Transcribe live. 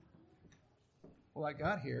Well, I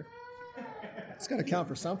got here. It's got to count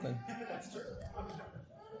for something.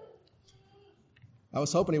 I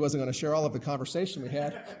was hoping he wasn't going to share all of the conversation we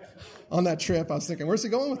had on that trip. I was thinking, where's he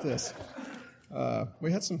going with this?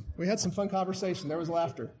 We had some fun conversation. There was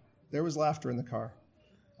laughter. There was laughter in the car.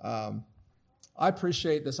 I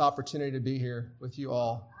appreciate this opportunity to be here with you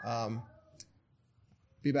all.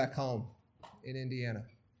 Be back home in Indiana.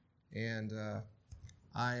 And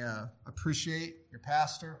I appreciate your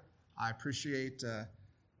pastor. I appreciate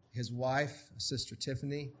his wife, Sister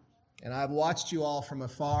Tiffany. And I've watched you all from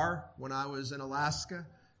afar when I was in Alaska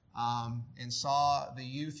and saw the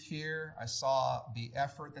youth here. I saw the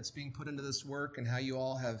effort that's being put into this work and how you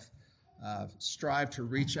all have strived to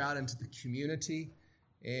reach out into the community.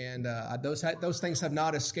 And those things have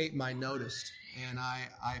not escaped my notice. And I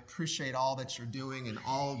appreciate all that you're doing and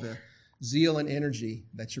all the zeal and energy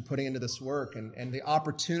that you're putting into this work and the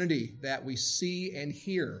opportunity that we see and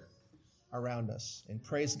hear around us. And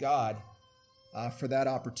praise God for that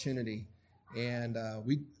opportunity. And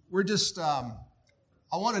we're just, I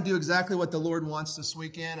want to do exactly what the Lord wants this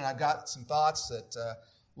weekend. And I've got some thoughts that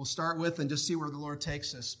we'll start with and just see where the Lord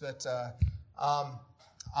takes us. But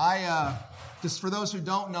just for those who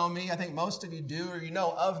don't know me, I think most of you do, or you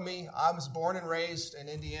know of me. I was born and raised in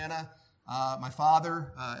Indiana. My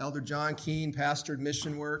father, Elder John Keene, pastored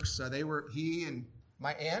Mission Works. He and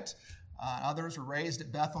my aunt, others were raised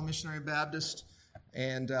at Bethel Missionary Baptist.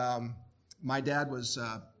 And my dad was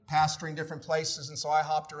pastoring different places, and so I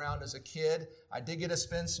hopped around as a kid. I did get to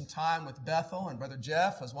spend some time with Bethel, and Brother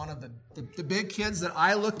Jeff was one of the big kids that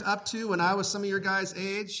I looked up to when I was some of your guys'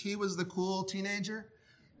 age. He was the cool teenager.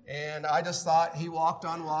 And I just thought he walked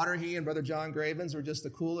on water. He and Brother John Gravens were just the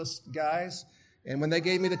coolest guys. And when they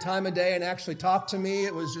gave me the time of day and actually talked to me,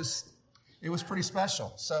 it was pretty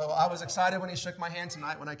special. So I was excited when he shook my hand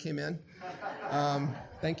tonight when I came in.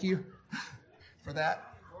 Thank you for that.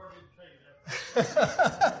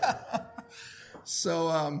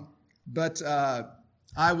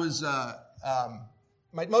 I was,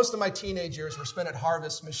 most of my teenage years were spent at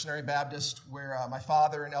Harvest Missionary Baptist, where my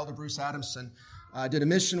father and Elder Bruce Adamson did a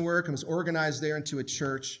mission work and was organized there into a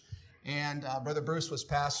church. And Brother Bruce was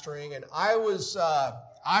pastoring. And I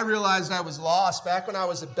realized I was lost back when I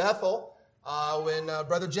was at Bethel, when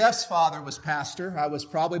Brother Jeff's father was pastor. I was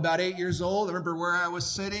probably about 8 years old. I remember where I was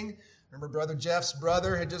sitting. I remember Brother Jeff's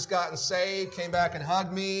brother had just gotten saved, came back and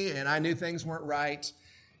hugged me, and I knew things weren't right.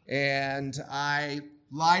 And I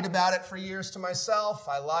lied about it for years to myself.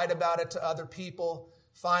 I lied about it to other people.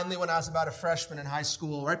 Finally, when I was about a freshman in high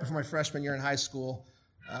school, right before my freshman year in high school,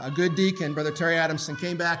 a good deacon, Brother Terry Adamson,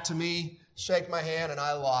 came back to me, shake my hand, and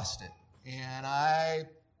I lost it. And I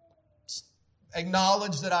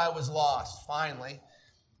acknowledged that I was lost, finally.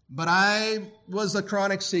 But I was a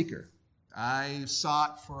chronic seeker. I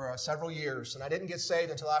sought for several years, and I didn't get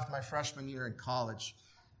saved until after my freshman year in college,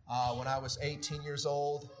 when I was 18 years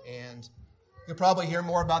old. And you'll probably hear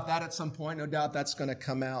more about that at some point. No doubt that's going to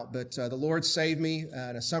come out. But the Lord saved me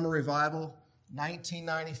in a summer revival,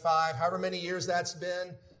 1995. However many years that's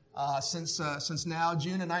been since now,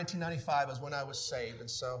 June of 1995 is when I was saved. And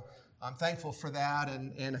so I'm thankful for that.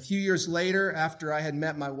 And a few years later, after I had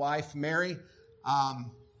met my wife, Mary, the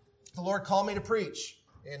Lord called me to preach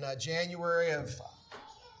in January of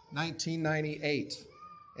 1998.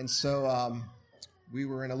 And so we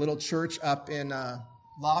were in a little church up in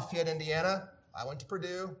Lafayette, Indiana. I went to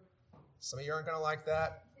Purdue. Some of you aren't going to like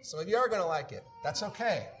that. Some of you are going to like it. That's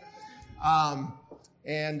okay.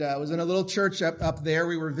 And I was in a little church up there.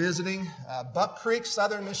 We were visiting Buck Creek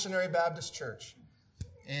Southern Missionary Baptist Church.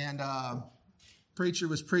 And preacher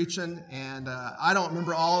was preaching. And I don't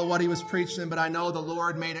remember all of what he was preaching, but I know the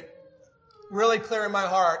Lord made it really clear in my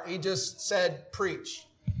heart. He just said, preach.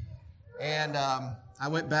 And I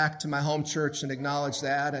went back to my home church and acknowledged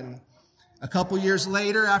that. And a couple years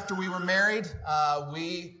later, after we were married,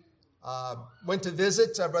 we went to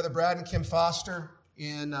visit Brother Brad and Kim Foster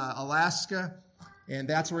in Alaska. And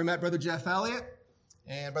that's where we met Brother Jeff Elliott.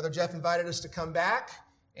 And Brother Jeff invited us to come back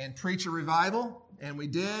and preach a revival. And we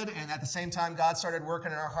did. And at the same time, God started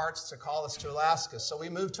working in our hearts to call us to Alaska. So we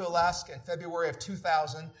moved to Alaska in February of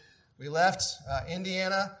 2000. We left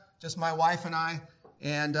Indiana, just my wife and I,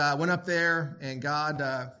 and went up there, and God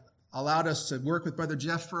allowed us to work with Brother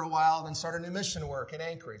Jeff for a while, then start a new mission work in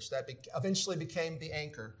Anchorage that eventually became the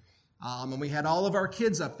Anchor. And we had all of our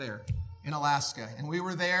kids up there in Alaska, and we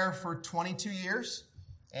were there for 22 years,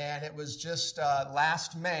 and it was just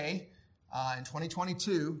last May in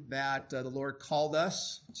 2022 that the Lord called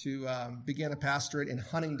us to begin a pastorate in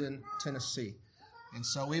Huntington, Tennessee. And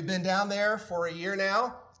so we've been down there for a year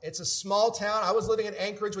now. It's a small town. I was living in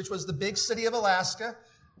Anchorage, which was the big city of Alaska.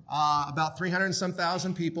 about 300 and some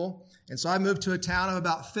thousand people. And so I moved to a town of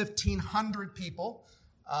about 1,500 people,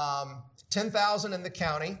 10,000 in the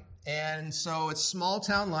county. And so it's small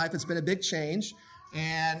town life. It's been a big change.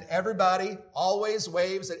 And everybody always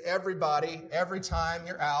waves at everybody every time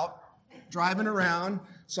you're out driving around.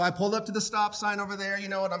 So I pulled up to the stop sign over there. You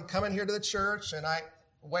know what? I'm coming here to the church, and I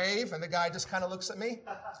wave, and the guy just kind of looks at me.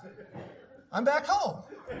 I'm back home.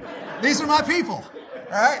 These are my people.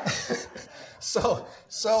 All right. So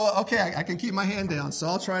okay, I can keep my hand down. So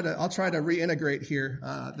I'll try to reintegrate here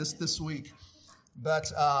this week. But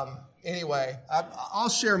anyway, I'll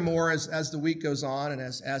share more as the week goes on and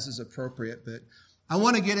as is appropriate. But I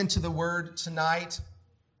want to get into the Word tonight,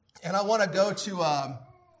 and I want to go to a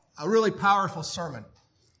really powerful sermon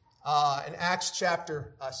in Acts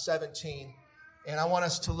chapter 17. And I want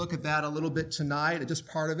us to look at that a little bit tonight, just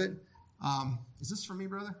part of it. Is this for me,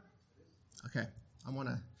 brother? Okay, I want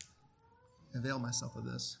to avail myself of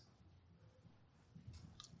this.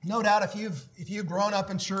 No doubt if you've grown up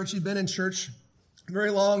in church, you've been in church very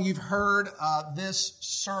long, you've heard this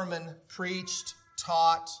sermon preached,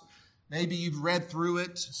 taught. Maybe you've read through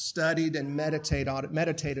it, studied, and meditated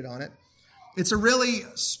on it. It's a really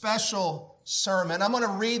special sermon. I'm going to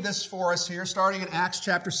read this for us here, starting in Acts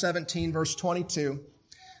chapter 17, verse 22.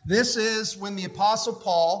 This is when the Apostle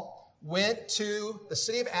Paul went to the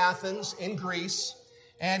city of Athens in Greece,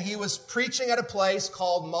 and he was preaching at a place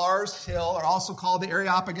called Mars Hill, or also called the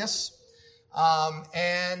Areopagus.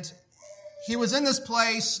 And he was in this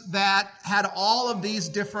place that had all of these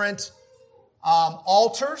different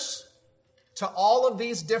altars to all of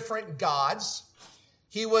these different gods.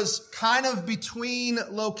 He was kind of between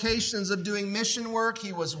locations of doing mission work.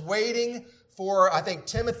 He was waiting for, I think,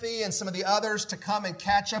 Timothy and some of the others to come and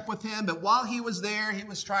catch up with him. But while he was there, he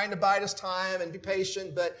was trying to bide his time and be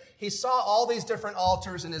patient. But he saw all these different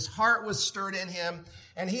altars, and his heart was stirred in him.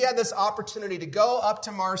 And he had this opportunity to go up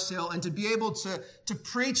to Mars Hill and to be able to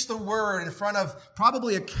preach the word in front of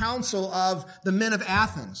probably a council of the men of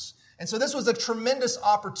Athens. And so this was a tremendous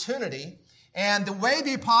opportunity. And the way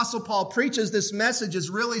the Apostle Paul preaches this message is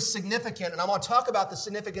really significant, and I want to talk about the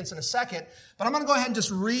significance in a second, but I'm going to go ahead and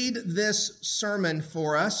just read this sermon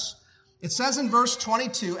for us. It says in verse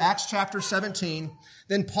 22, Acts chapter 17,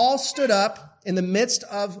 "Then Paul stood up in the midst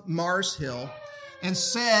of Mars Hill and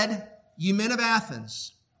said, 'Ye men of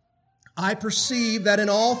Athens, I perceive that in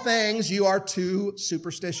all things you are too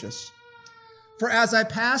superstitious. For as I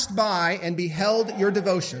passed by and beheld your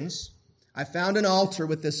devotions, I found an altar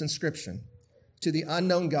with this inscription, to the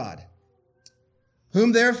unknown God.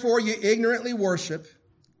 Whom therefore ye ignorantly worship,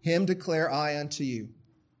 him declare I unto you.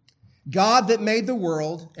 God that made the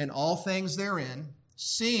world and all things therein,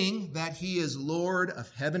 seeing that he is Lord of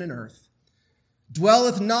heaven and earth,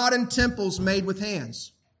 dwelleth not in temples made with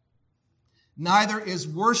hands, neither is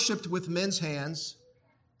worshipped with men's hands,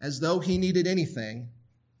 as though he needed anything,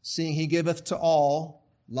 seeing he giveth to all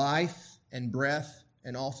life and breath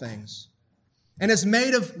and all things. And has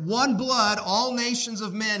made of one blood all nations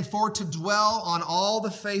of men for to dwell on all the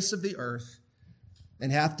face of the earth,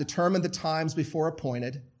 and hath determined the times before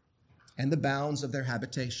appointed and the bounds of their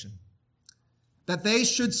habitation, that they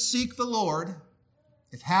should seek the Lord,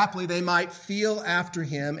 if haply they might feel after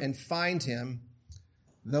him and find him,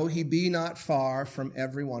 though he be not far from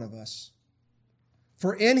every one of us.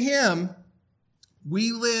 For in him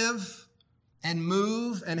we live and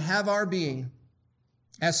move and have our being,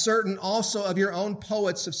 as certain also of your own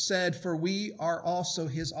poets have said, for we are also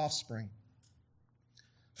his offspring.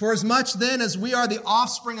 For as much then as we are the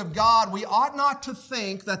offspring of God, we ought not to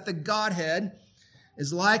think that the Godhead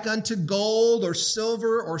is like unto gold or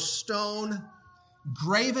silver or stone,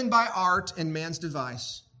 graven by art and man's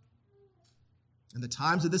device. In the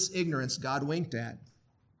times of this ignorance God winked at,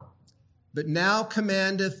 but now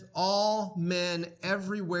commandeth all men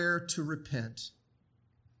everywhere to repent,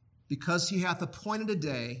 because he hath appointed a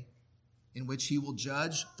day in which he will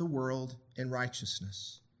judge the world in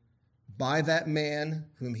righteousness, by that man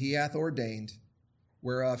whom he hath ordained,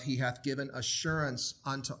 whereof he hath given assurance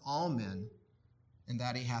unto all men, and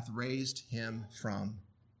that he hath raised him from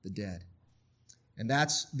the dead. And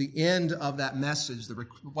that's the end of that message,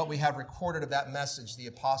 what we have recorded of that message the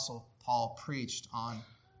Apostle Paul preached on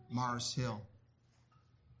Mars Hill.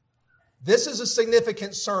 This is a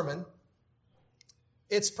significant sermon.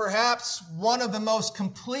 It's perhaps one of the most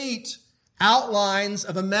complete outlines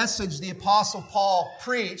of a message the Apostle Paul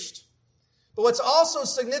preached. But what's also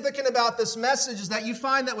significant about this message is that you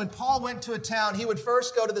find that when Paul went to a town, he would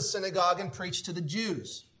first go to the synagogue and preach to the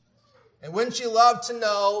Jews. And wouldn't you love to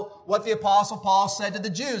know what the Apostle Paul said to the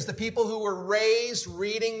Jews, the people who were raised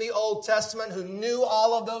reading the Old Testament, who knew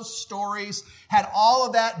all of those stories, had all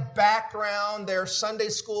of that background, their Sunday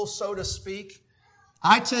school, so to speak?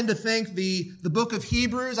 I tend to think the book of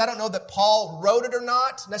Hebrews, I don't know that Paul wrote it or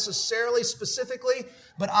not necessarily specifically,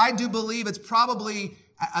 but I do believe it's probably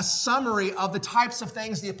a summary of the types of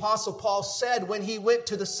things the Apostle Paul said when he went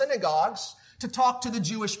to the synagogues to talk to the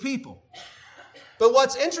Jewish people. But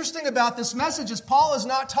what's interesting about this message is Paul is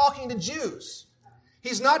not talking to Jews.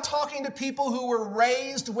 He's not talking to people who were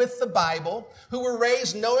raised with the Bible, who were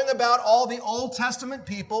raised knowing about all the Old Testament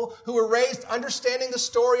people, who were raised understanding the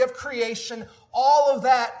story of creation, all of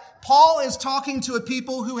that. Paul is talking to a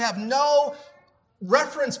people who have no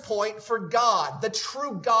reference point for God, the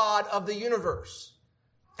true God of the universe.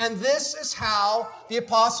 And this is how the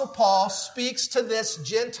Apostle Paul speaks to this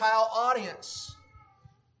Gentile audience.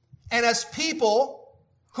 And as people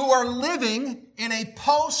who are living in a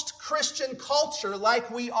post-Christian culture like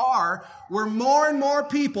we are, where more and more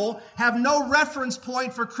people have no reference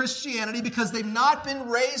point for Christianity because they've not been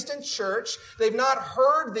raised in church, they've not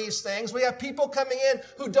heard these things. We have people coming in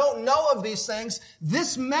who don't know of these things.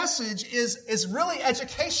 This message is really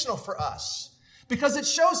educational for us, because it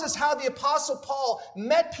shows us how the Apostle Paul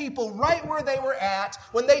met people right where they were at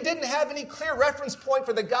when they didn't have any clear reference point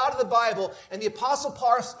for the God of the Bible. And the Apostle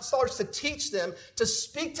Paul starts to teach them, to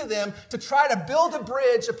speak to them, to try to build a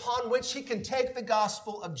bridge upon which he can take the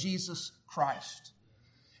gospel of Jesus Christ.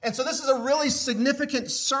 And so this is a really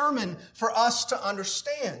significant sermon for us to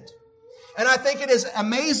understand. And I think it is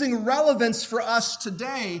amazing relevance for us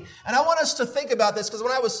today. And I want us to think about this, because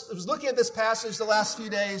when I was looking at this passage the last few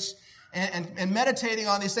days, and meditating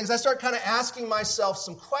on these things, I start kind of asking myself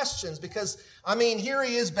some questions, because, I mean, here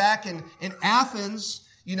he is back in Athens,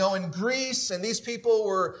 in Greece, and these people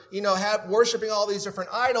were, worshiping all these different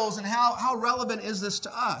idols, and how relevant is this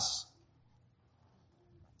to us?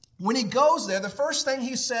 When he goes there, the first thing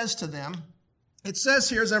he says to them, it says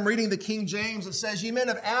here, as I'm reading the King James, it says, "Ye men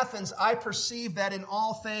of Athens, I perceive that in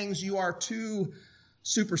all things you are too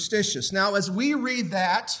superstitious." Now, as we read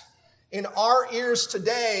that in our ears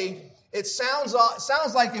today, it sounds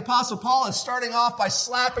like the Apostle Paul is starting off by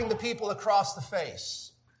slapping the people across the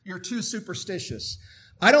face. You're too superstitious.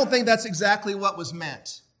 I don't think that's exactly what was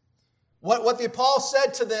meant. What the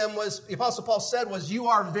Apostle Paul said was, you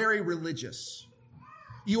are very religious.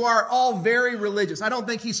 You are all very religious. I don't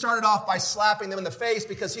think he started off by slapping them in the face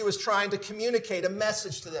because he was trying to communicate a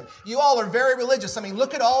message to them. You all are very religious. I mean,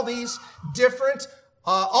 look at all these different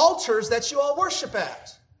altars that you all worship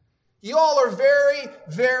at. You all are very,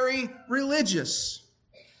 very religious.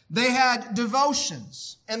 They had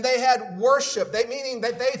devotions and they had worship, meaning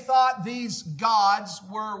that they thought these gods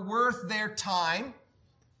were worth their time,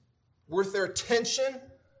 worth their attention,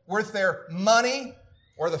 worth their money,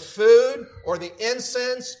 or the food, or the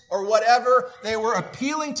incense, or whatever. They were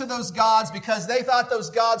appealing to those gods because they thought those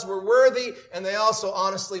gods were worthy, and they also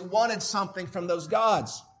honestly wanted something from those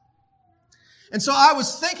gods. And so I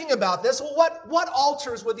was thinking about this. Well, what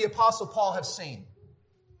altars would the Apostle Paul have seen?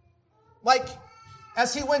 Like,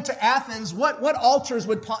 as he went to Athens, what altars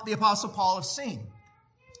would the Apostle Paul have seen?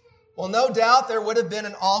 Well, no doubt there would have been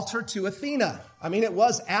an altar to Athena. I mean, it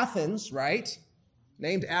was Athens, right?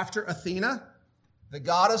 Named after Athena, the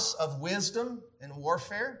goddess of wisdom and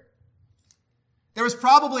warfare. There was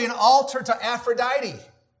probably an altar to Aphrodite,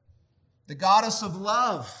 the goddess of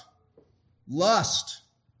love, lust,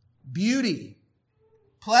 beauty,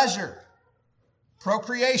 pleasure,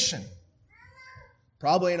 procreation.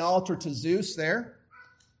 Probably an altar to Zeus there,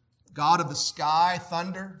 god of the sky,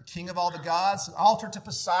 thunder, king of all the gods. An altar to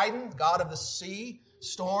Poseidon, god of the sea,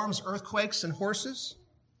 storms, earthquakes, and horses.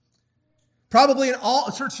 Probably an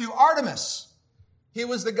altar to Artemis. He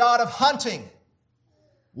was the god of hunting,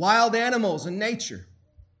 wild animals, and nature.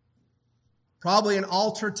 Probably an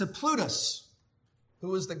altar to Plutus, who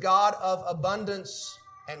was the god of abundance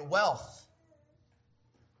and wealth.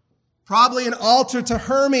 Probably an altar to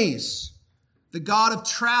Hermes, the god of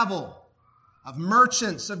travel, of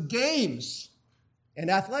merchants, of games, and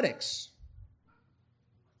athletics.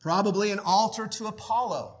 Probably an altar to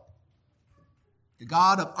Apollo, the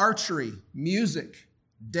god of archery, music,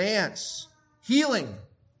 dance, healing,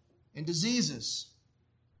 and diseases.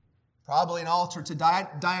 Probably an altar to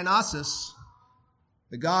Dionysus,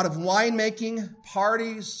 the god of winemaking,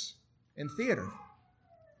 parties, and theater.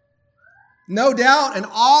 No doubt in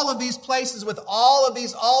all of these places with all of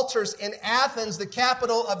these altars in Athens, the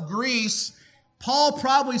capital of Greece, Paul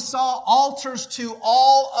probably saw altars to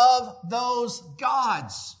all of those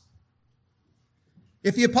gods.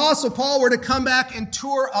 If the Apostle Paul were to come back and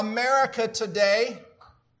tour America today,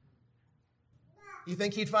 You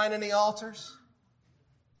think he'd find any altars?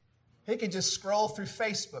 He could just scroll through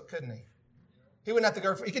Facebook, couldn't he? He wouldn't have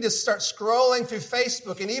to go. He could just start scrolling through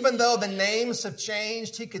Facebook, and even though the names have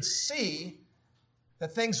changed, he could see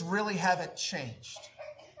that things really haven't changed.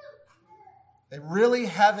 They really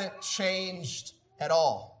haven't changed at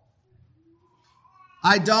all.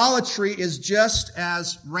 Idolatry is just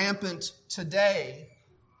as rampant today,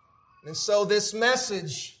 and so this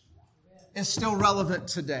message is still relevant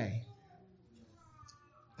today.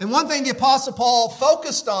 And one thing the Apostle Paul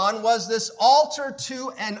focused on was this altar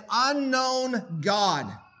to an unknown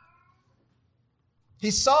God. He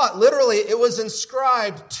saw it, literally, it was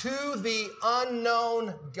inscribed to the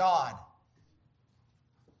unknown God.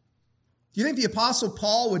 Do you think the Apostle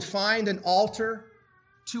Paul would find an altar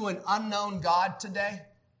to an unknown God today?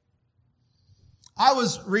 I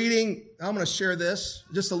was reading, I'm going to share this,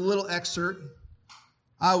 just a little excerpt.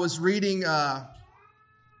 I was reading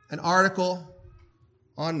an article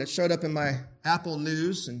that showed up in my Apple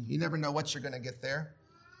News, and you never know what you're going to get there.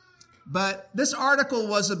 But this article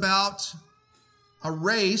was about a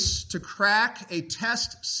race to crack a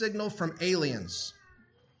test signal from aliens.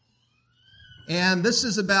 And this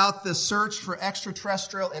is about the search for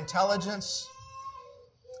extraterrestrial intelligence.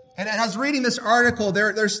 And as I was reading this article,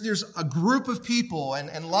 there's a group of people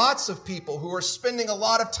and lots of people who are spending a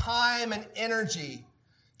lot of time and energy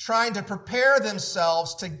trying to prepare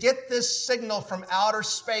themselves to get this signal from outer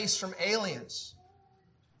space from aliens.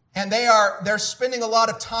 And they're spending a lot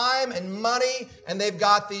of time and money, and they've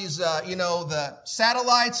got these, the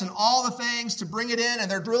satellites and all the things to bring it in,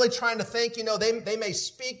 and they're really trying to think, they may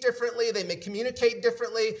speak differently, they may communicate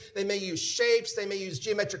differently, they may use shapes, they may use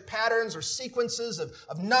geometric patterns or sequences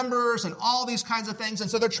of numbers and all these kinds of things.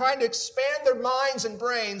 And so they're trying to expand their minds and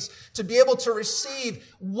brains to be able to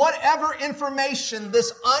receive whatever information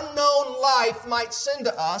this unknown life might send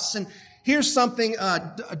to us. And here's something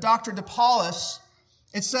Dr. DePaulis,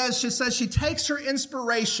 she takes her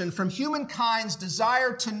inspiration from humankind's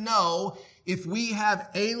desire to know if we have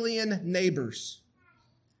alien neighbors,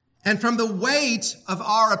 and from the weight of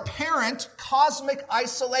our apparent cosmic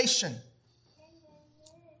isolation.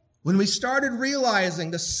 When we started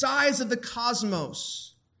realizing the size of the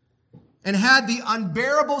cosmos and had the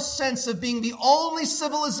unbearable sense of being the only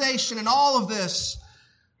civilization in all of this,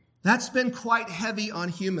 that's been quite heavy on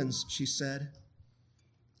humans, she said.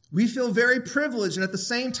 We feel very privileged and at the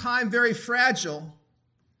same time very fragile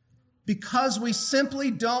because we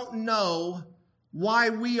simply don't know why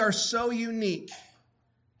we are so unique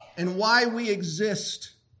and why we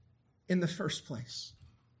exist in the first place.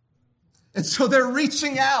 And so they're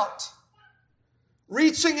reaching out,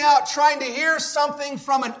 trying to hear something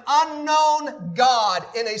from an unknown God,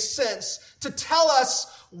 in a sense, to tell us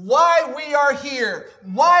why we are here.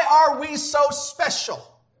 Why are we so special?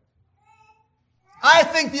 I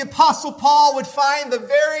think the Apostle Paul would find the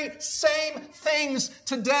very same things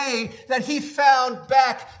today that he found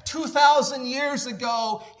back 2,000 years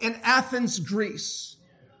ago in Athens, Greece.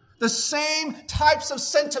 The same types of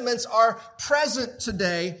sentiments are present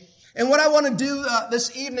today. And what I want to do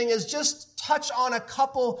this evening is just touch on a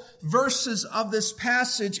couple verses of this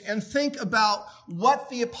passage and think about what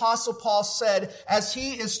the Apostle Paul said as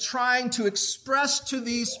he is trying to express to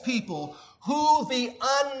these people who the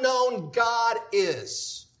unknown God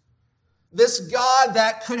is. This God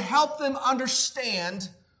that could help them understand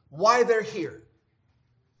why they're here.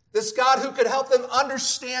 This God who could help them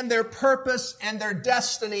understand their purpose and their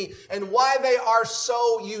destiny and why they are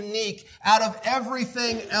so unique out of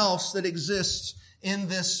everything else that exists in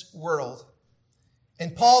this world.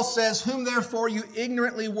 And Paul says, "Whom therefore you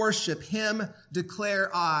ignorantly worship, him declare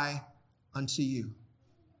I unto you."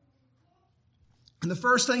 And the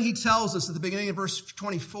first thing he tells us at the beginning of verse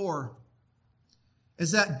 24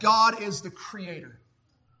 is that God is the creator.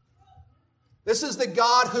 This is the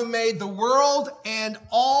God who made the world and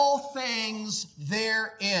all things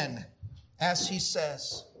therein, as he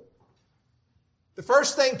says. The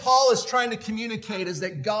first thing Paul is trying to communicate is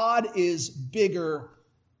that God is bigger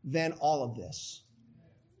than all of this.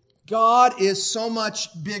 God is so much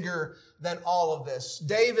bigger than all of this.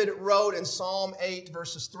 David wrote in Psalm 8,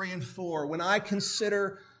 verses 3 and 4, "When I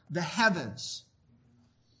consider the heavens,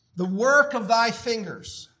 the work of thy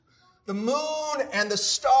fingers, the moon and the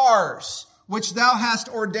stars, which thou hast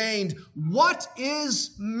ordained, what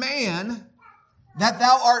is man that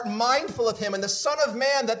thou art mindful of him, and the Son of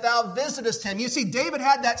Man that thou visitest him. You see, David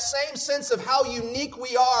had that same sense of how unique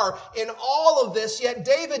we are in all of this, yet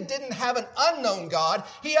David didn't have an unknown God.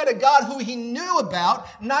 He had a God who he knew about,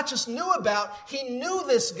 not just knew about, he knew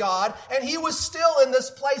this God, and he was still in this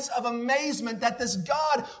place of amazement that this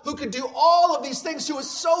God who could do all of these things, who is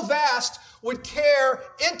so vast, would care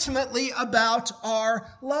intimately about our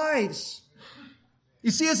lives. You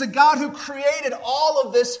see, as a God who created all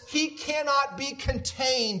of this, he cannot be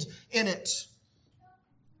contained in it.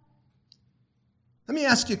 Let me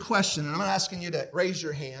ask you a question, and I'm not asking you to raise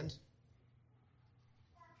your hand.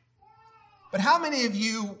 But how many of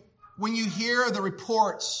you, when you hear the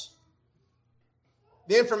reports,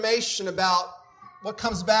 the information about what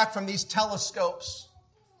comes back from these telescopes,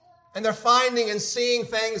 and they're finding and seeing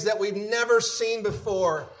things that we've never seen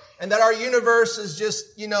before, and that our universe is just,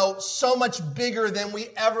 so much bigger than we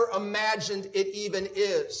ever imagined it even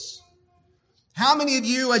is. How many of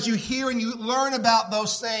you, as you hear and you learn about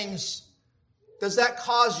those things, does that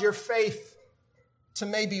cause your faith to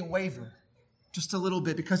maybe waver just a little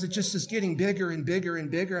bit? Because it just is getting bigger and bigger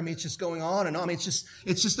and bigger. I mean, it's just going on and on. I mean,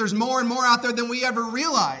 it's just there's more and more out there than we ever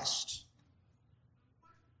realized.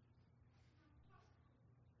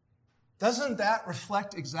 Doesn't that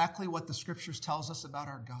reflect exactly what the Scriptures tells us about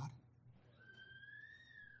our God?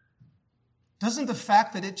 Doesn't the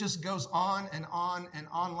fact that it just goes on and on and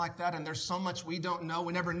on like that, and there's so much we don't know,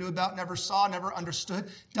 we never knew about, never saw, never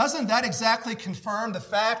understood, doesn't that exactly confirm the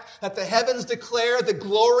fact that the heavens declare the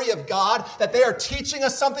glory of God, that they are teaching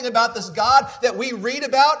us something about this God that we read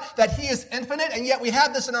about, that he is infinite, and yet we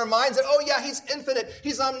have this in our minds that, oh yeah, he's infinite,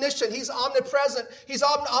 he's omniscient, he's omnipresent, he's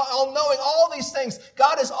all-knowing, all these things.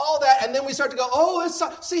 God is all that, and then we start to go,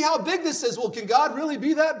 see how big this is. Well, can God really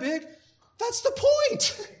be that big? That's the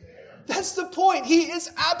point. That's the point. He is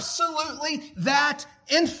absolutely that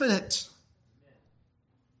infinite.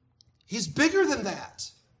 He's bigger than that.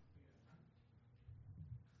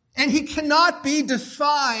 And he cannot be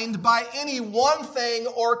defined by any one thing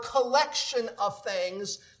or collection of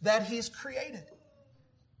things that he's created.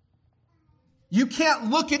 You can't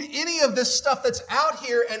look at any of this stuff that's out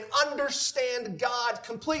here and understand God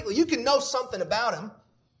completely. You can know something about him,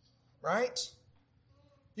 right?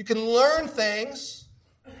 You can learn things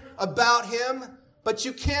about him, but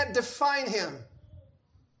you can't define him.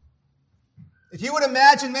 If you would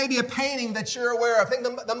imagine maybe a painting that you're aware of, think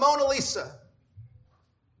the Mona Lisa.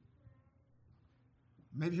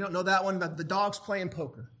 Maybe you don't know that one, but the dog's playing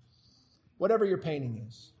poker. Whatever your painting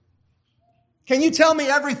is. Can you tell me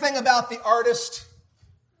everything about the artist?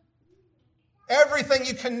 Everything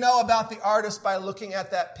you can know about the artist by looking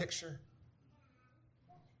at that picture?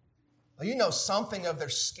 Well, you know something of their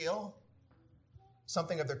skill,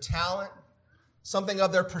 something of their talent, something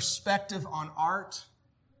of their perspective on art.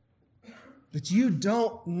 But you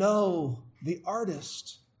don't know the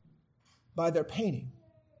artist by their painting.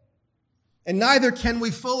 And neither can we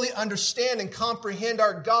fully understand and comprehend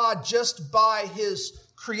our God just by his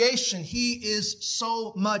creation. He is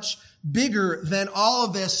so much bigger than all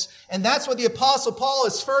of this. And that's what the Apostle Paul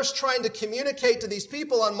is first trying to communicate to these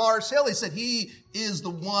people on Mars Hill. He said he is the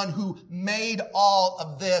one who made all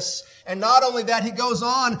of this. And not only that, he goes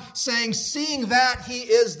on saying, seeing that he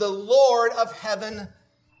is the Lord of heaven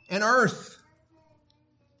and earth.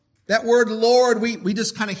 That word Lord, we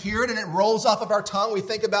just kind of hear it and it rolls off of our tongue. We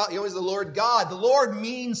think about, he's the Lord God. The Lord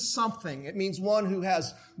means something. It means one who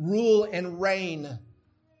has rule and reign,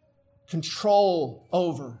 control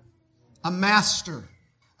over, a master,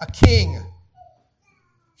 a king.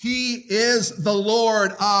 He is the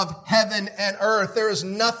Lord of heaven and earth. There is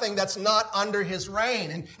nothing that's not under his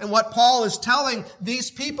reign. And what Paul is telling these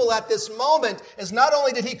people at this moment is not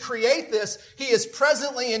only did he create this, he is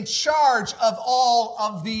presently in charge of all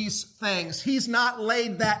of these things. He's not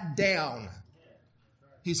laid that down.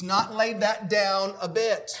 He's not laid that down a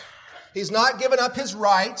bit. He's not given up his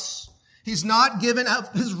rights. He's not given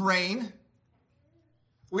up his reign.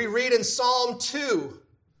 We read in Psalm 2,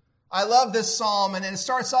 I love this psalm, and it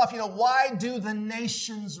starts off, why do the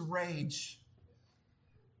nations rage?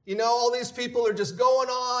 All these people are just going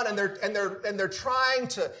on, and they're trying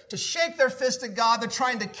to shake their fist at God. They're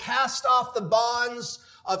trying to cast off the bonds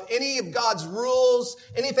of any of God's rules,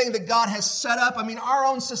 anything that God has set up. Our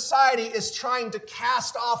own society is trying to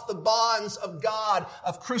cast off the bonds of God,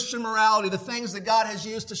 of Christian morality, the things that God has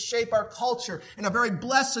used to shape our culture in a very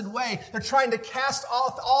blessed way. They're trying to cast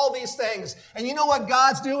off all these things. And you know what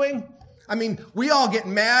God's doing? We all get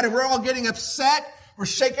mad and we're all getting upset. We're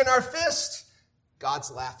shaking our fist.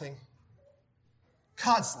 God's laughing.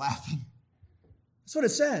 God's laughing. That's what it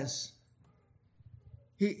says.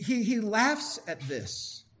 He laughs at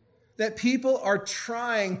this. that people are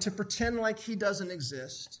trying to pretend like he doesn't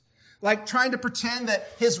exist, like trying to pretend that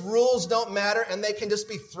his rules don't matter and they can just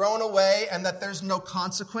be thrown away and that there's no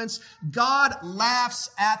consequence. God laughs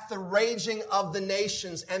at the raging of the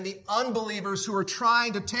nations and the unbelievers who are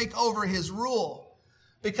trying to take over his rule,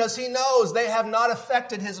 because he knows they have not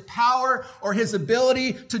affected his power or his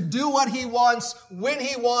ability to do what he wants, when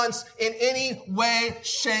he wants, in any way,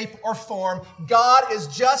 shape, or form. God is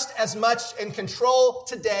just as much in control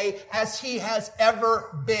today as he has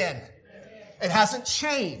ever been. It hasn't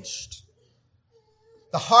changed.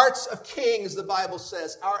 The hearts of kings, the Bible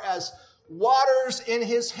says, are as waters in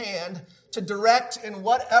his hand to direct in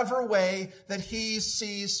whatever way that he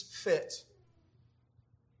sees fit.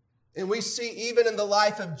 And we see even in the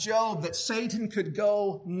life of Job that Satan could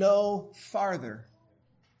go no farther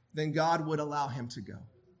than God would allow him to go.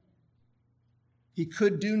 He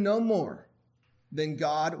could do no more than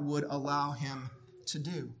God would allow him to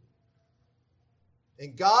do.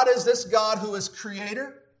 And God is this God who is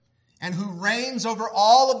creator and who reigns over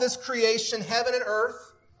all of this creation, heaven and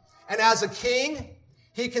earth. And as a king,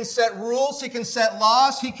 he can set rules, he can set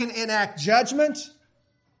laws, he can enact judgment,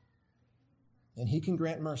 and he can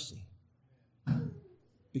grant mercy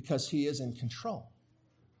because he is in control.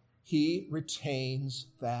 He retains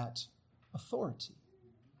that authority.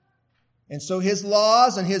 And so his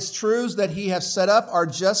laws and his truths that he has set up are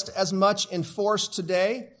just as much in force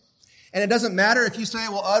today. And it doesn't matter if you say,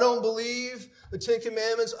 well, I don't believe the Ten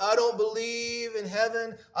Commandments. I don't believe in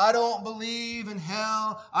heaven. I don't believe in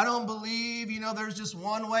hell. I don't believe, there's just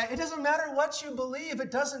one way. It doesn't matter what you believe. It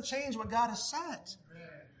doesn't change what God has said.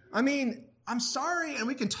 I mean, I'm sorry, and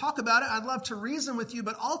we can talk about it. I'd love to reason with you,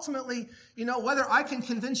 but ultimately, whether I can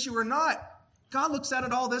convince you or not, God looks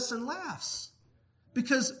at all this and laughs.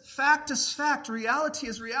 Because fact is fact, reality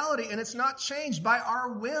is reality, and it's not changed by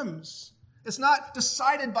our whims. It's not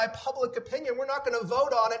decided by public opinion. We're not going to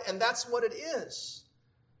vote on it, and that's what it is.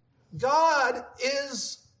 God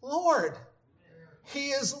is Lord. He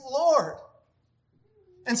is Lord.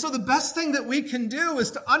 And so the best thing that we can do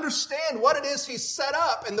is to understand what it is he's set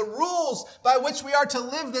up and the rules by which we are to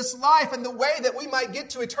live this life and the way that we might get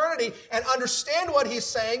to eternity, and understand what he's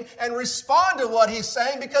saying and respond to what he's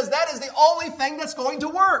saying, because that is the only thing that's going to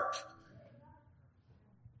work.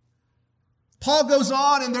 Paul goes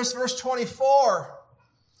on in this verse 24,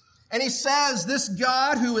 and he says, this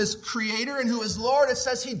God who is creator and who is Lord, it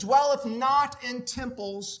says he dwelleth not in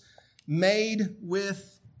temples made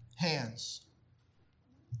with hands.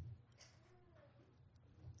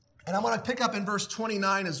 And I'm going to pick up in verse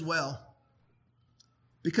 29 as well.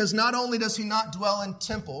 Because not only does he not dwell in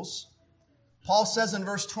temples, Paul says in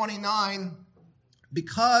verse 29,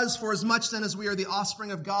 because for as much then as we are the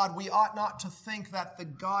offspring of God, we ought not to think that the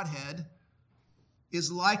Godhead is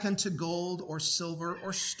like unto gold or silver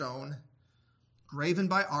or stone, graven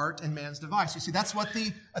by art and man's device. You see, that's what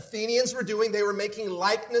the Athenians were doing. They were making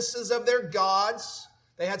likenesses of their gods.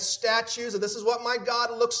 They had statues of, this is what my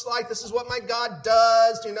God looks like, this is what my God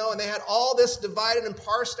does, and they had all this divided and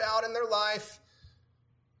parsed out in their life.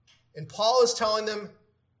 And Paul is telling them,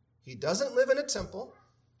 he doesn't live in a temple,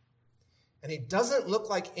 and he doesn't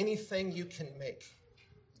look like anything you can make.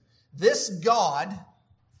 This God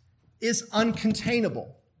is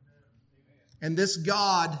uncontainable, and this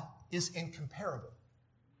God is incomparable.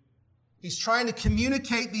 He's trying to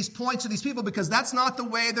communicate these points to these people because that's not the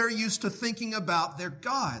way they're used to thinking about their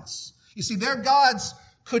gods. You see, their gods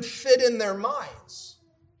could fit in their minds.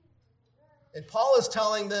 And Paul is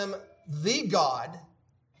telling them the God,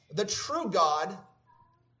 the true God,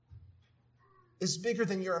 is bigger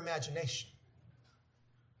than your imagination.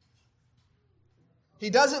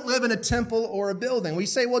 He doesn't live in a temple or a building. We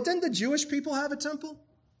say, well, didn't the Jewish people have a temple?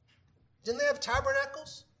 Didn't they have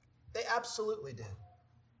tabernacles? They absolutely did.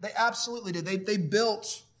 They absolutely did. They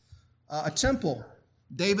built a temple.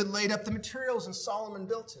 David laid up the materials and Solomon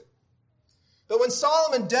built it. But when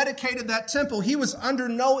Solomon dedicated that temple, he was under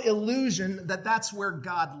no illusion that that's where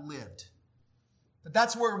God lived, that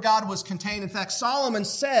that's where God was contained. In fact, Solomon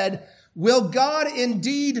said, will God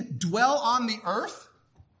indeed dwell on the earth?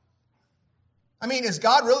 I mean, is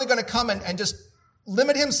God really going to come and just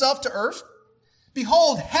limit himself to earth?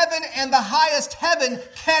 Behold, heaven and the highest heaven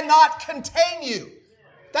cannot contain you.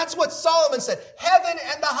 That's what Solomon said. Heaven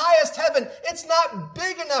and the highest heaven, it's not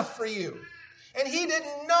big enough for you. And he didn't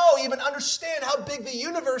even understand how big the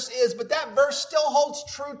universe is, but that verse still holds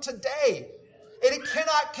true today. And it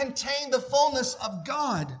cannot contain the fullness of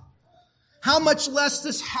God. How much less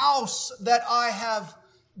this house that I have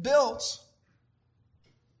built.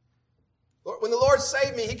 When the Lord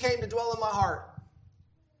saved me, he came to dwell in my heart.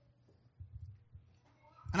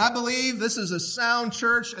 And I believe this is a sound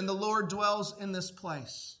church and the Lord dwells in this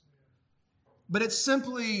place. But it's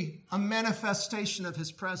simply a manifestation of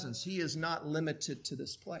his presence. He is not limited to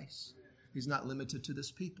this place. He's not limited to this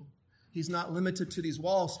people. He's not limited to these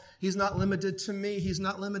walls. He's not limited to me. He's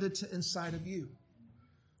not limited to inside of you.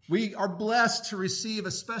 We are blessed to receive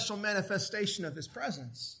a special manifestation of his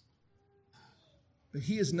presence. But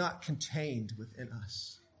he is not contained within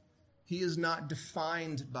us. He is not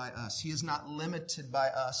defined by us. He is not limited by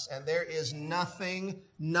us. And there is nothing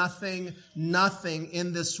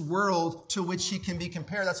in this world to which he can be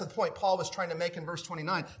compared. That's the point Paul was trying to make in verse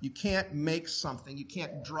 29. You can't make something. You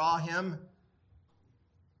can't draw him.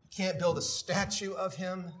 You can't build a statue of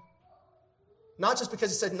him. Not just because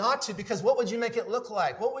he said not to, because what would you make it look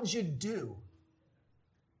like? What would you do?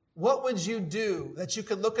 What would you do that you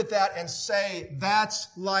could look at that and say, that's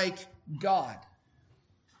like God?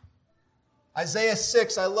 Isaiah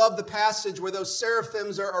 6, I love the passage where those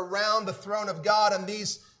seraphims are around the throne of God, and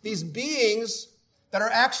these beings that are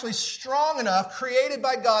actually strong enough, created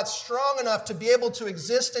by God, strong enough to be able to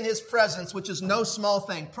exist in his presence, which is no small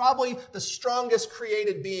thing. Probably the strongest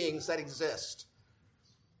created beings that exist.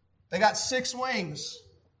 They got 6 wings.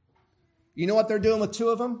 You know what they're doing with 2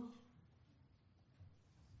 of them?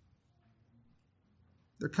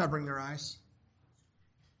 They're covering their eyes.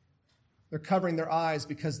 They're covering their eyes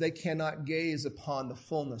because they cannot gaze upon the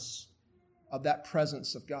fullness of that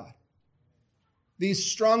presence of God. These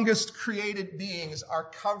strongest created beings are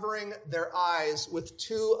covering their eyes with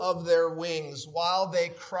 2 of their wings while they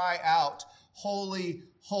cry out, "Holy,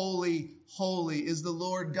 holy, holy is the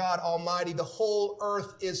Lord God Almighty. The whole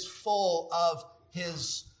earth is full of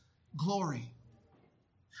his glory."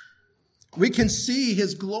 We can see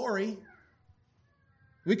his glory.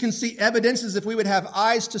 We can see evidences. If we would have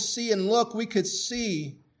eyes to see and look, we could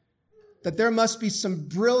see that there must be some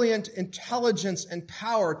brilliant intelligence and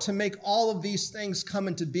power to make all of these things come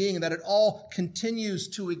into being, that it all continues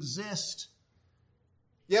to exist.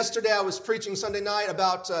 Yesterday I was preaching Sunday night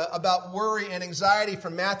about worry and anxiety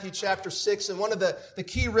from Matthew chapter 6. And one of the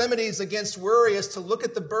key remedies against worry is to look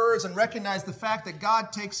at the birds and recognize the fact that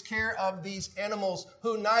God takes care of these animals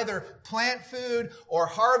who neither plant food or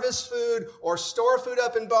harvest food or store food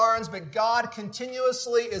up in barns, but God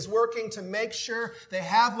continuously is working to make sure they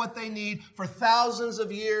have what they need. For thousands of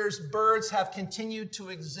years, birds have continued to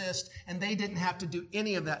exist, and they didn't have to do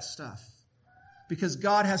any of that stuff because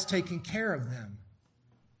God has taken care of them.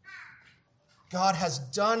 God has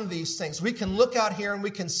done these things. We can look out here and we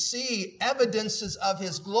can see evidences of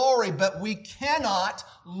his glory, but we cannot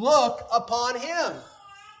look upon him.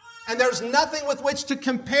 And there's nothing with which to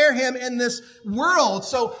compare him in this world.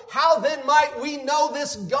 So how then might we know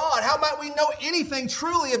this God? How might we know anything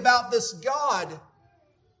truly about this God?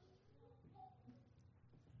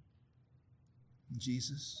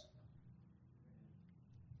 Jesus.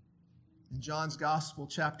 In John's Gospel,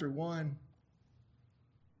 chapter 1,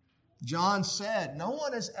 John said, no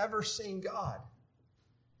one has ever seen God.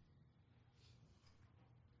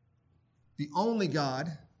 The only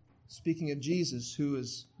God, speaking of Jesus, who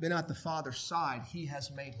has been at the Father's side, he has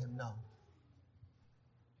made him known.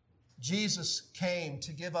 Jesus came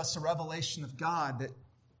to give us a revelation of God that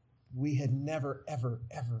we had never,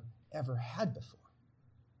 ever had before.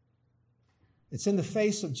 It's in the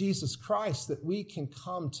face of Jesus Christ that we can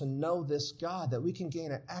come to know this God, that we can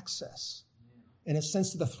gain access, in a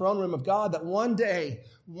sense, to the throne room of God, that one day,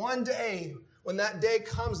 when that day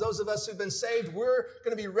comes, those of us who've been saved, we're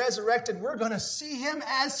going to be resurrected. We're going to see him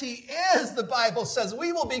as he is, the Bible says.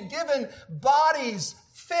 We will be given bodies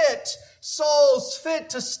fit, souls fit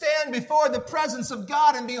to stand before the presence of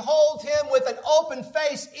God and behold him with an open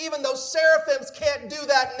face, even though seraphims can't do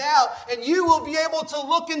that now. And you will be able to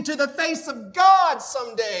look into the face of God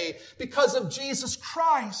someday because of Jesus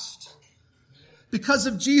Christ. Because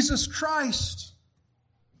of Jesus Christ.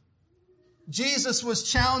 Jesus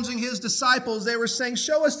was challenging his disciples. They were saying,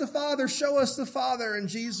 show us the Father, show us the Father. And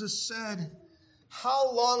Jesus said,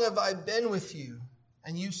 how long have I been with you,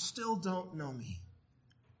 and you still don't know me?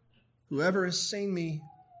 Whoever has seen me,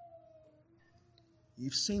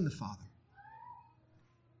 you've seen the Father.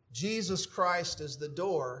 Jesus Christ is the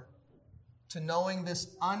door to knowing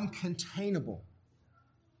this uncontainable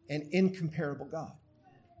and incomparable God.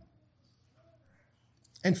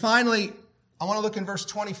 And finally, I want to look in verse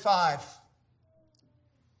 25.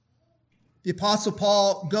 The Apostle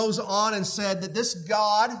Paul goes on and said that this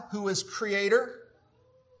God who is creator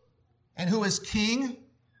and who is king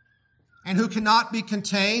and who cannot be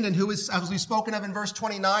contained and who is, as we've spoken of in verse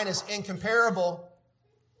 29, is incomparable.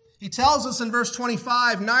 He tells us in verse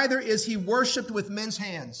 25, neither is he worshipped with men's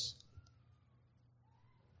hands.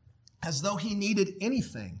 as though he needed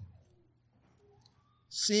anything,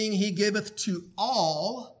 seeing he giveth to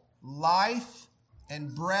all life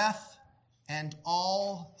and breath and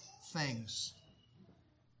all things.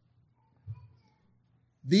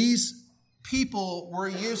 These people were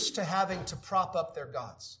used to having to prop up their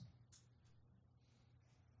gods.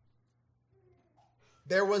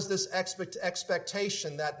 There was this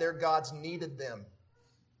expectation that their gods needed them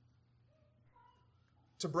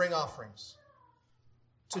to bring offerings,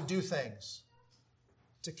 to do things,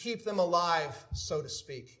 to keep them alive, so to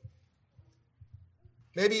speak.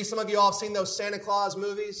 Maybe some of you all have seen those Santa Claus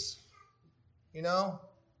movies. You know,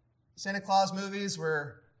 Santa Claus movies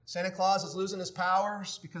where Santa Claus is losing his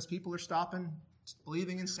powers because people are stopping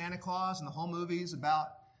believing in Santa Claus, and the whole movie is about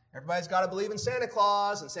everybody's got to believe in Santa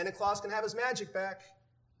Claus, and Santa Claus can have his magic back.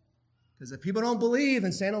 Because if people don't believe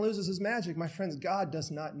and Santa loses his magic, my friends, God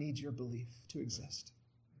does not need your belief to exist.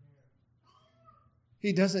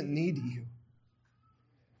 He doesn't need you.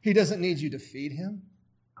 He doesn't need you to feed him.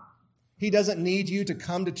 He doesn't need you to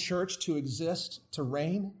come to church to exist, to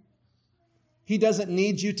reign. He doesn't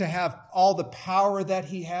need you to have all the power that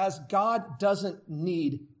he has. God doesn't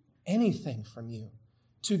need anything from you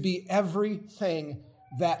to be everything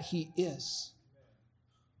that he is.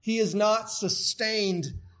 He is not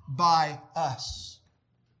sustained by us.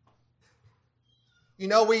 You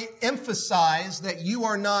know, we emphasize that you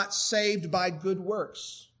are not saved by good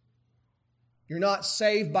works. You're not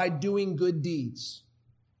saved by doing good deeds.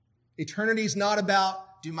 Eternity is not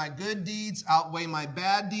about, do my good deeds outweigh my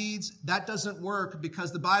bad deeds? That doesn't work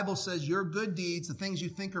because the Bible says your good deeds, the things you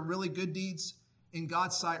think are really good deeds, in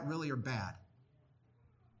God's sight really are bad.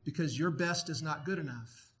 Because your best is not good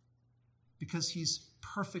enough. Because he's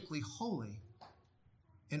perfectly holy.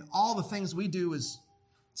 And all the things we do is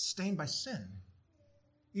stained by sin.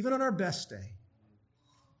 Even on our best day,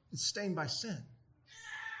 it's stained by sin.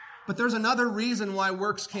 But there's another reason why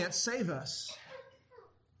works can't save us.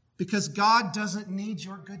 Because God doesn't need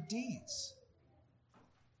your good deeds.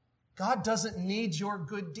 God doesn't need your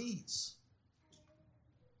good deeds.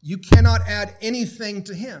 You cannot add anything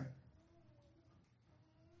to him.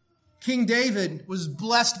 King David was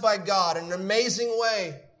blessed by God in an amazing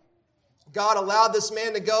way. God allowed this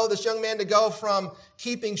young man to go from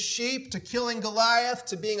keeping sheep to killing Goliath,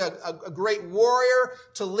 to being a great warrior,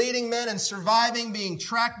 to leading men and surviving, being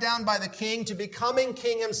tracked down by the king, to becoming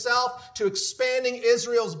king himself, to expanding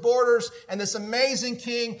Israel's borders. And this amazing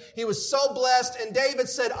king, he was so blessed. And David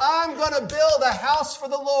said, I'm going to build a house for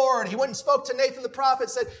the Lord. He went and spoke to Nathan the prophet,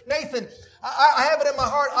 said, Nathan, I have it in my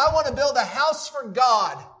heart. I want to build a house for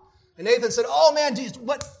God. And Nathan said, oh man, geez,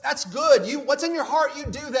 that's good. What's in your heart, you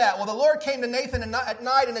do that. Well, the Lord came to Nathan at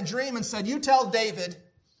night in a dream and said, you tell David,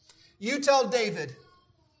 you're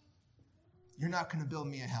not going to build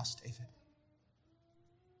me a house, David.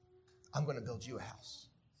 I'm going to build you a house.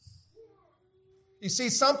 You see,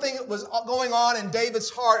 something was going on in David's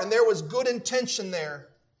heart, and there was good intention there.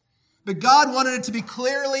 But God wanted it to be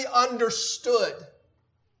clearly understood.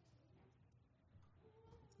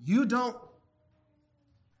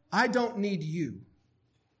 I don't need you,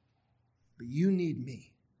 but you need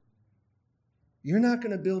me. You're not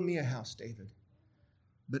going to build me a house, David,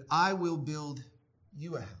 but I will build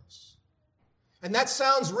you a house. And that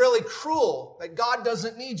sounds really cruel, that God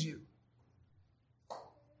doesn't need you.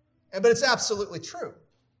 But it's absolutely true.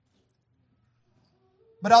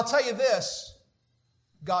 But I'll tell you this,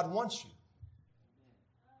 God wants you.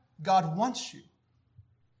 God wants you.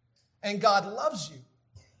 And God loves you.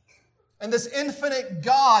 And this infinite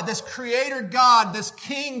God, this creator God, this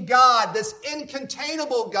king God, this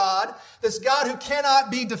incontainable God, this God who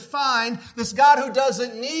cannot be defined, this God who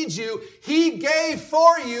doesn't need you, he gave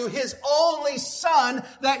for you his only son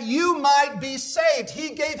that you might be saved.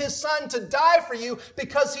 He gave his son to die for you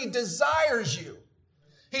because he desires you.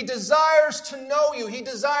 He desires to know you. He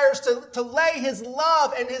desires to lay his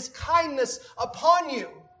love and his kindness upon you.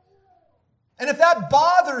 And if that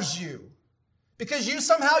bothers you, because you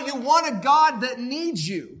want a God that needs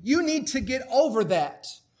you, you need to get over that,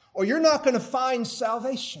 or you're not going to find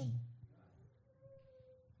salvation.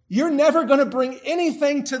 You're never going to bring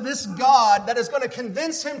anything to this God that is going to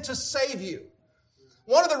convince him to save you.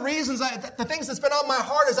 One of the reasons, the things that's been on my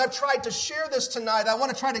heart as I've tried to share this tonight, I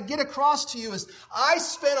want to try to get across to you is I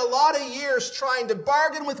spent a lot of years trying to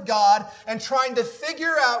bargain with God and trying to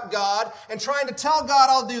figure out God and trying to tell God,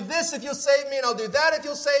 I'll do this if you'll save me and I'll do that if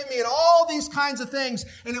you'll save me and all these kinds of things.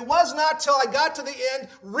 And it was not till I got to the end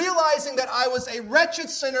realizing that I was a wretched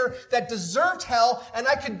sinner that deserved hell and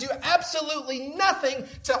I could do absolutely nothing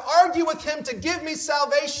to argue with him to give me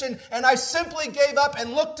salvation, and I simply gave up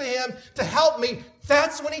and looked to him to help me.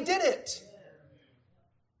 That's when he did it.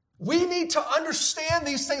 We need to understand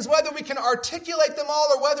these things, whether we can articulate them all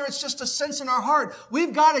or whether it's just a sense in our heart.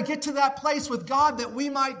 We've got to get to that place with God that we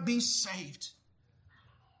might be saved.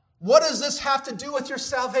 What does this have to do with your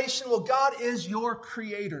salvation? Well, God is your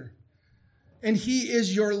creator, and He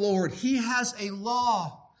is your Lord. He has a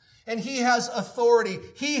law, and He has authority.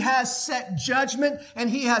 He has set judgment,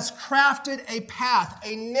 and He has crafted a path,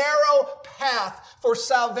 a narrow path for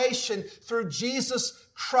salvation through Jesus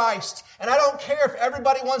Christ. And I don't care if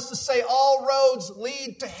everybody wants to say all roads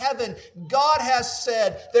lead to heaven. God has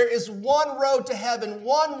said there is one road to heaven,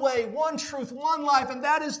 one way, one truth, one life, and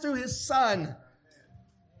that is through His Son.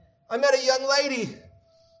 I met a young lady.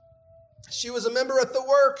 She was a member at the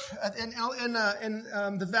work in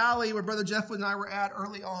the valley where Brother Jeff and I were at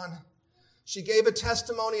early on. She gave a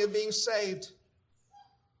testimony of being saved.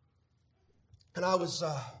 And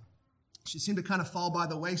she seemed to kind of fall by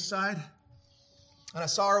the wayside. And I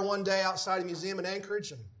saw her one day outside a museum in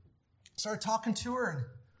Anchorage and started talking to her. And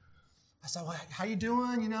I said, well, how you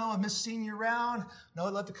doing? I miss seeing you around. No,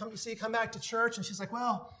 I'd love to see you come back to church. And she's like,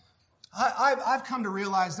 well, I've come to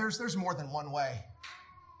realize there's more than one way.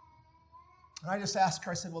 And I just asked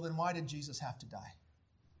her, I said, well, then why did Jesus have to die?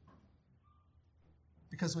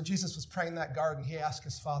 Because when Jesus was praying in that garden, He asked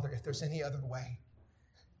His Father if there's any other way.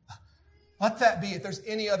 Let that be, if there's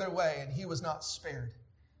any other way. And He was not spared,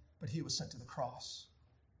 but He was sent to the cross.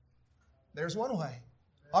 There's one way.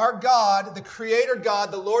 Our God, the Creator God,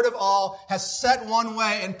 the Lord of all, has set one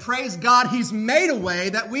way, and praise God, He's made a way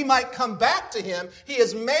that we might come back to Him. He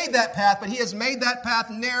has made that path, but He has made that path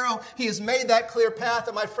narrow. He has made that clear path,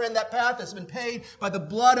 and my friend, that path has been paid by the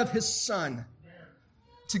blood of His Son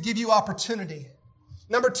to give you opportunity.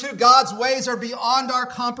 Number 2, God's ways are beyond our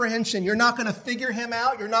comprehension. You're not going to figure Him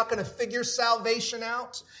out. You're not going to figure salvation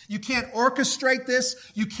out. You can't orchestrate this.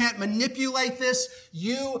 You can't manipulate this.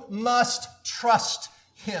 You must trust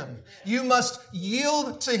Him. You must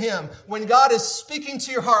yield to Him. When God is speaking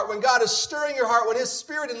to your heart, when God is stirring your heart, when His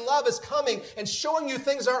Spirit and love is coming and showing you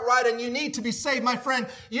things aren't right and you need to be saved, my friend,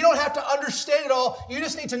 you don't have to understand it all. You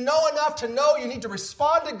just need to know enough to know you need to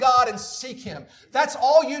respond to God and seek Him. That's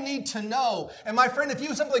all you need to know. And my friend, if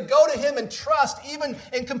you simply go to Him and trust, even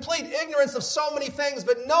in complete ignorance of so many things,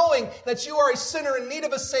 but knowing that you are a sinner in need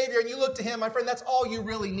of a Savior and you look to Him, my friend, that's all you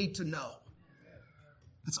really need to know.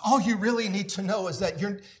 That's all you really need to know is that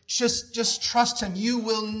you're just trust Him. You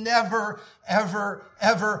will never, ever,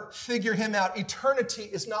 ever figure Him out. Eternity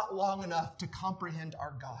is not long enough to comprehend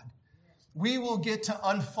our God. We will get to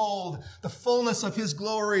unfold the fullness of His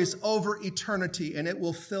glories over eternity, and it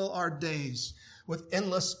will fill our days with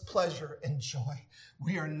endless pleasure and joy.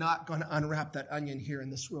 We are not going to unwrap that onion here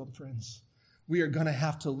in this world, friends. We are going to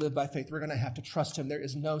have to live by faith. We're going to have to trust Him. There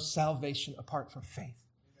is no salvation apart from faith.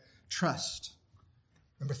 Trust.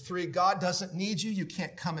 Number 3, God doesn't need you. You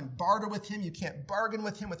can't come and barter with Him. You can't bargain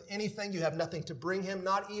with Him with anything. You have nothing to bring Him,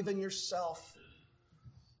 not even yourself.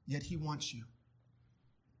 Yet He wants you.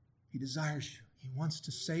 He desires you. He wants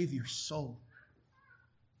to save your soul.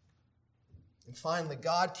 And finally,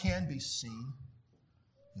 God can be seen,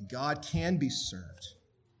 and God can be served,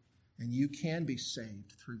 and you can be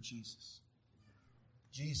saved through Jesus.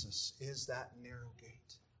 Jesus is that narrow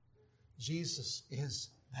gate. Jesus is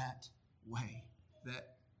that way.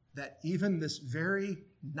 That even this very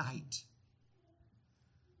night,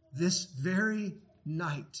 this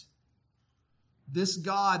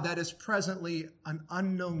God that is presently an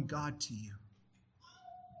unknown God to you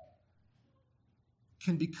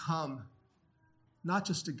can become not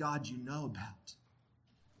just a God you know about,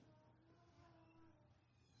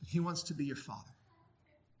 but He wants to be your Father.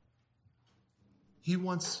 He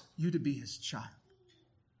wants you to be His child.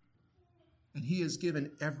 And He has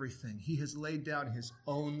given everything. He has laid down His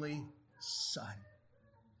only Son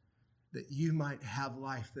that you might have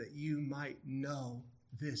life, that you might know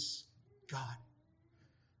this God.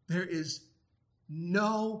 There is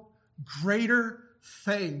no greater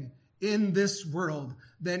thing in this world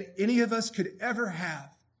than any of us could ever have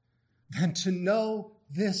than to know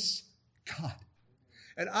this God.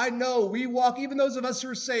 And I know we walk, even those of us who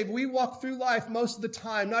are saved, we walk through life most of the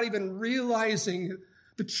time not even realizing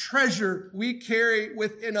the treasure we carry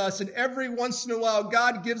within us. And every once in a while,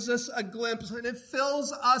 God gives us a glimpse and it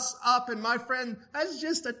fills us up. And my friend, that's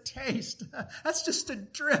just a taste. That's just a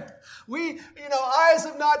drip. Eyes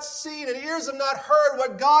have not seen and ears have not heard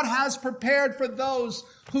what God has prepared for those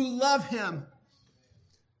who love Him.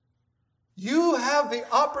 You have the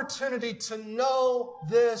opportunity to know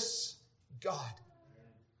this God.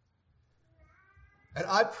 And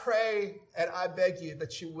I pray and I beg you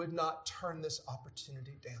that you would not turn this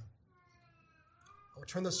opportunity down. I will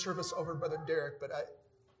turn the service over to Brother Derek, but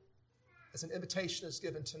as an invitation is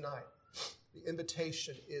given tonight, the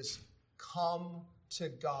invitation is come to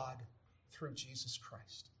God through Jesus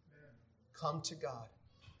Christ. Come to God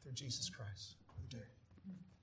through Jesus Christ.